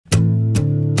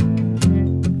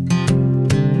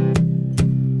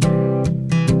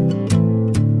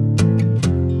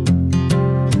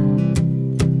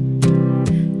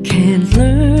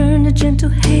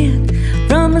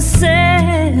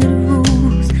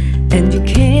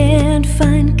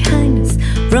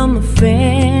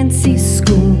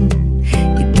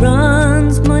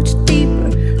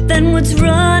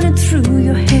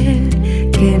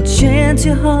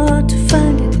too hard to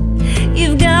find it,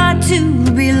 you've got to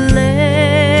be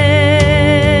led.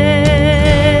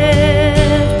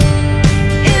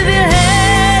 If you're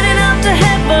heading up to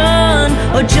heaven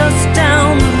or just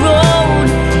down the road,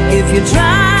 if you're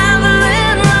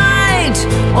traveling light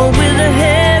or with a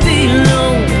heavy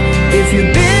load, if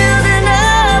you're building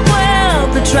up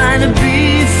wealth or trying to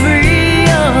be free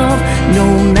of, no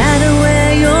matter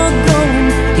where you're going,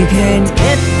 you can't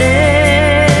get there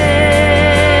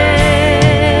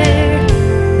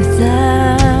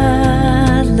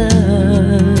without love.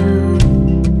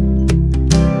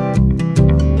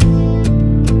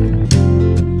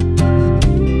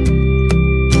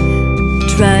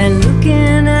 Try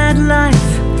looking at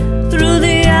life through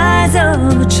the eyes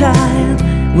of a child,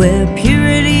 where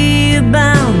purity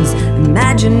abounds,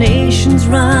 imaginations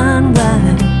run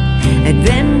wild,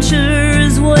 adventure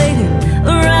is waiting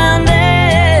around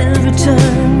every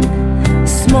turn.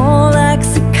 Small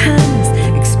acts of kindness,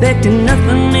 expecting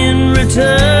nothing in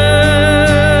return.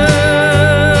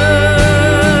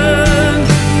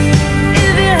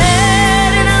 If you're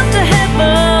heading up to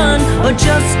heaven or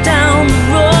just down the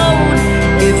road,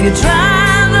 if you're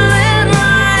traveling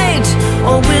light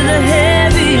or with a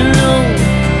heavy load,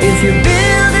 if you're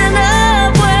building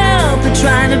up wealth or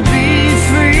trying to be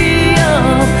free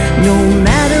of, no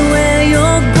matter where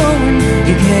you're going,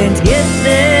 you can't get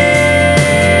there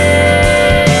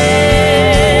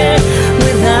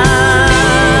without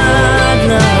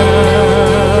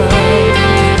love.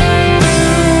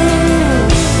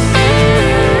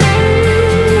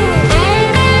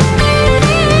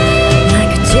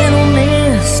 Like a gentle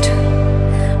mist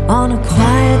on a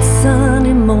quiet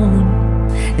sunny morn,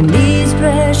 in these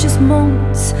precious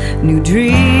moments, new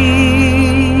dreams